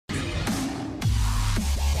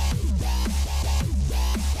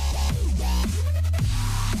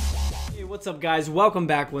What's up, guys? Welcome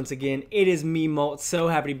back once again. It is me, Molt. So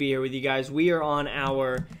happy to be here with you guys. We are on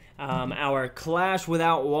our Clash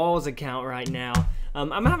Without Walls account right now.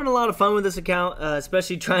 I'm having a lot of fun with this account,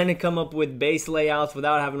 especially trying to come up with base layouts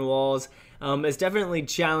without having walls. It's definitely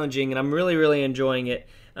challenging, and I'm really enjoying it.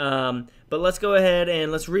 But let's go ahead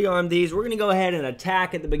and let's rearm these. We're going to go ahead and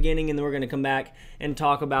attack at the beginning, and then we're going to come back and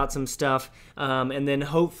talk about some stuff. And then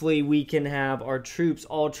hopefully we can have our troops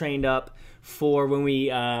all trained up for when we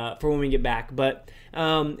get back. But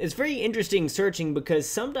it's very interesting searching because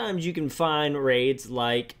sometimes you can find raids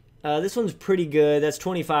like this one's pretty good. That's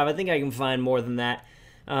 25. I think I can find more than that.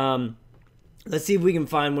 Let's see if we can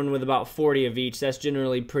find one with about 40 of each. That's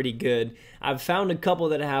generally pretty good. I've found a couple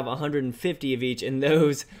that have 150 of each, and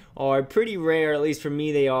those are pretty rare, at least for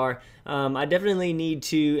me they are. I definitely need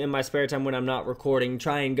to, in my spare time when I'm not recording,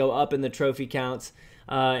 try and go up in the trophy counts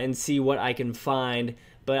and see what I can find.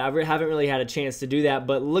 But I haven't really had a chance to do that.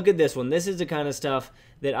 But look at this one. This is the kind of stuff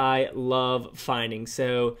that I love finding.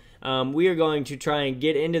 So we are going to try and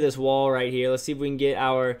get into this wall right here. Let's see if we can get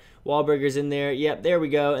our wall breakers in there. Yep, there we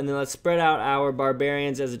go. And then let's spread out our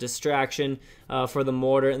barbarians as a distraction for the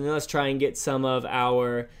mortar. And then let's try and get some of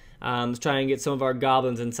our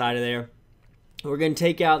goblins inside of there. We're going to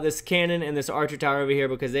take out this cannon and this archer tower over here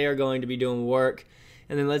because they are going to be doing work.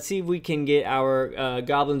 And then let's see if we can get our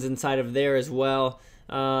goblins inside of there as well.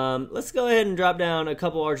 Let's go ahead and drop down a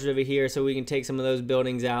couple archers over here so we can take some of those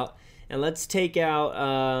buildings out. And let's take out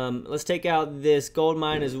this gold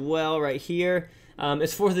mine as well right here.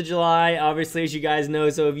 It's 4th of July, obviously, as you guys know.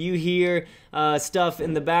 So if you hear stuff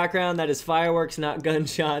in the background, that is fireworks, not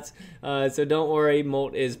gunshots. So don't worry,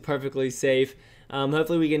 Molt is perfectly safe.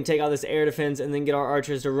 Hopefully we can take out this air defense and then get our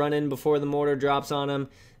archers to run in before the mortar drops on them.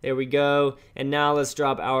 There we go. And now let's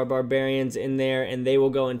drop our barbarians in there, and they will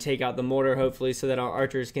go and take out the mortar, hopefully, so that our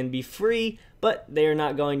archers can be free, but they are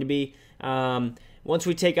not going to be. Once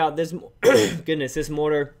we take out this, this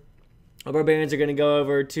mortar, our barbarians are going to go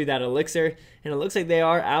over to that elixir, and it looks like they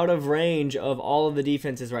are out of range of all of the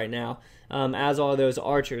defenses right now, as all of those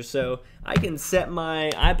archers. So I can set my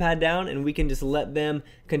iPad down, and we can just let them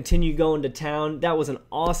continue going to town. That was an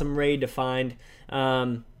awesome raid to find.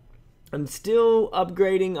 I'm still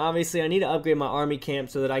upgrading. Obviously, I need to upgrade my army camp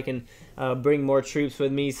so that I can bring more troops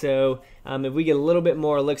with me. So if we get a little bit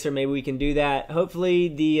more elixir, maybe we can do that. Hopefully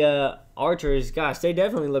the archers, gosh, they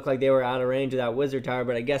definitely look like they were out of range of that wizard tower,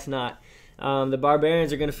 but I guess not. The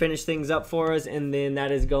barbarians are going to finish things up for us, and then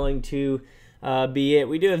that is going to be it.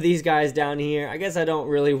 We do have these guys down here. I guess I don't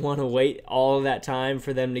really want to wait all of that time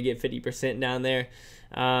for them to get 50% down there.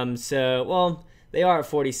 Well, they are at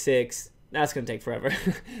 46. That's going to take forever.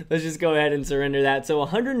 Let's just go ahead and surrender that. So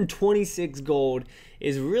 126 gold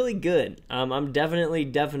is really good. I'm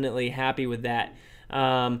definitely happy with that.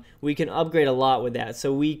 We can upgrade a lot with that.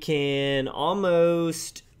 So we can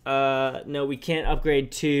almost, no, we can't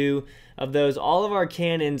upgrade 2 of those. All of our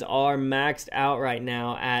cannons are maxed out right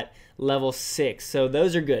now at level 6. So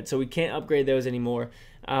those are good. So we can't upgrade those anymore.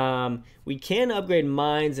 We can upgrade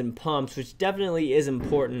mines and pumps, which definitely is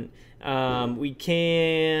important. We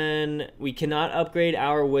cannot upgrade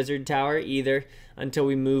our wizard tower either until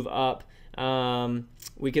we move up.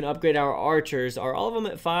 We can upgrade our archers. Are all of them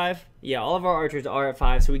at 5? Yeah, all of our archers are at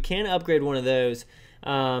 5, so we can upgrade one of those.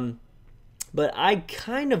 But I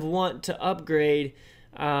kind of want to upgrade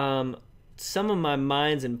some of my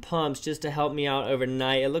mines and pumps just to help me out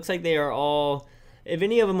overnight. It looks like they are all, if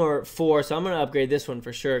any of them are at 4, so I'm going to upgrade this one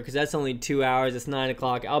for sure because that's only 2 hours. It's 9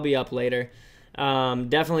 o'clock. I'll be up later.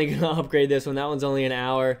 Definitely going to upgrade this one. That one's only an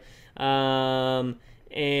hour.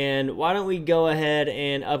 And why don't we go ahead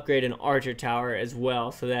and upgrade an archer tower as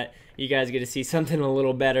well so that you guys get to see something a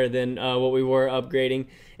little better than what we were upgrading.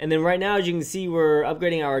 And then right now, as you can see, we're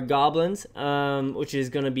upgrading our goblins, which is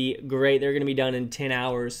going to be great. They're going to be done in 10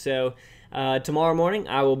 hours. So tomorrow morning,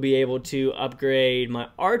 I will be able to upgrade my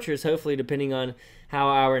archers, hopefully, depending on how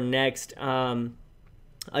our next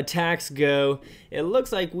attacks go. It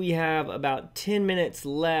looks like we have about 10 minutes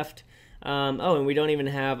left. Oh, and we don't even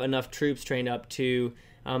have enough troops trained up to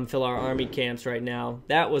fill our army camps right now.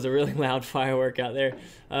 That was a really loud firework out there.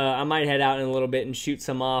 I might head out in a little bit and shoot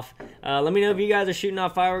some off. Let me know if you guys are shooting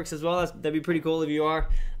off fireworks as well. That'd be pretty cool if you are.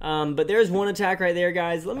 But there's one attack right there,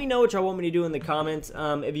 guys. Let me know what y'all want me to do in the comments.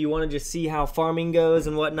 If you want to just see how farming goes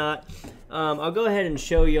and whatnot. I'll go ahead and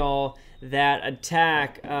show y'all that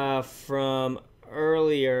attack from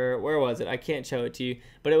earlier. Where was it? I can't show it to you,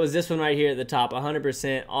 but it was this one right here at the top.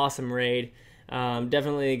 100% awesome raid.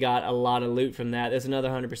 Definitely got a lot of loot from that. There's another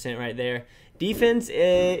 100% right there. Defense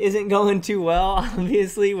isn't going too well,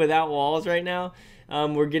 obviously, without walls right now.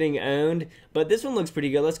 We're getting owned, but this one looks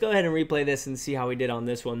pretty good. Let's go ahead and replay this and see how we did on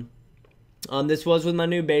this one. This was with my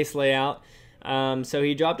new base layout. So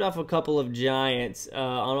he dropped off a couple of giants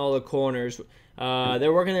on all the corners.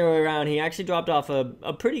 They're working their way around. He actually dropped off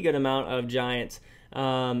a pretty good amount of giants.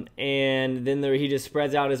 And then he just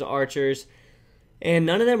spreads out his archers. And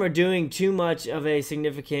none of them are doing too much of a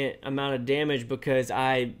significant amount of damage because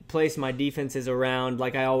I place my defenses around,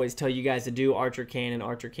 like I always tell you guys to do, archer cannon,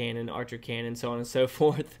 archer cannon, archer cannon, so on and so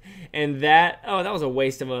forth. And that was a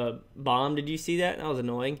waste of a bomb. Did you see that? That was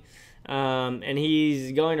annoying. And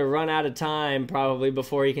he's going to run out of time probably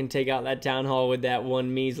before he can take out that town hall with that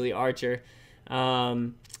one measly archer.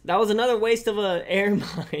 That was another waste of a air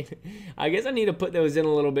mine. I guess I need to put those in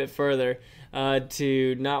a little bit further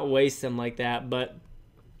to not waste them like that, but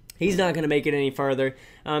he's not going to make it any further.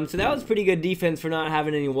 So that was pretty good defense for not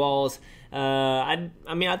having any walls. I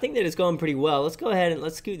mean, I think that it's going pretty well. Let's go ahead and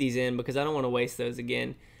let's scoot these in because I don't want to waste those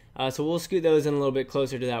again. So we'll scoot those in a little bit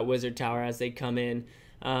closer to that wizard tower as they come in.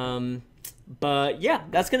 But yeah,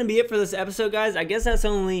 that's going to be it for this episode, guys. I guess that's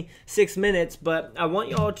only 6 minutes, but I want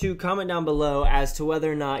y'all to comment down below as to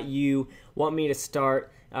whether or not you want me to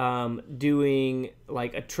start doing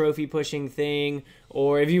like a trophy pushing thing,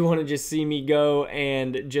 or if you want to just see me go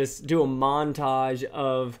and just do a montage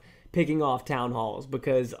of picking off town halls,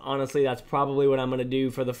 because honestly, that's probably what I'm going to do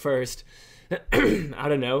for the first, I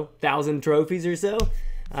don't know, 1,000 trophies or so.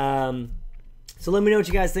 So let me know what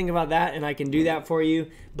you guys think about that, and I can do that for you.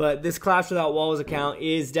 But this Clash Without Walls account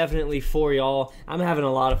is definitely for y'all. I'm having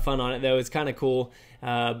a lot of fun on it, though. It's kind of cool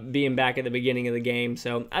being back at the beginning of the game,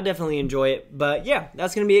 so I definitely enjoy it. But yeah,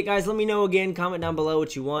 that's going to be it, guys. Let me know again. Comment down below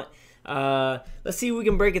what you want. Let's see if we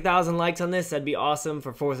can break 1,000 likes on this. That'd be awesome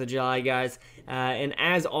for 4th of July, guys. And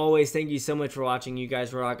as always, thank you so much for watching. You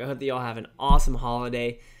guys rock. I hope that y'all have an awesome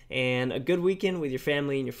holiday and a good weekend with your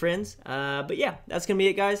family and your friends. But yeah, that's going to be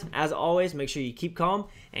it, guys. As always, make sure you keep calm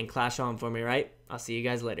and clash on for me, right? I'll see you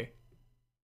guys later.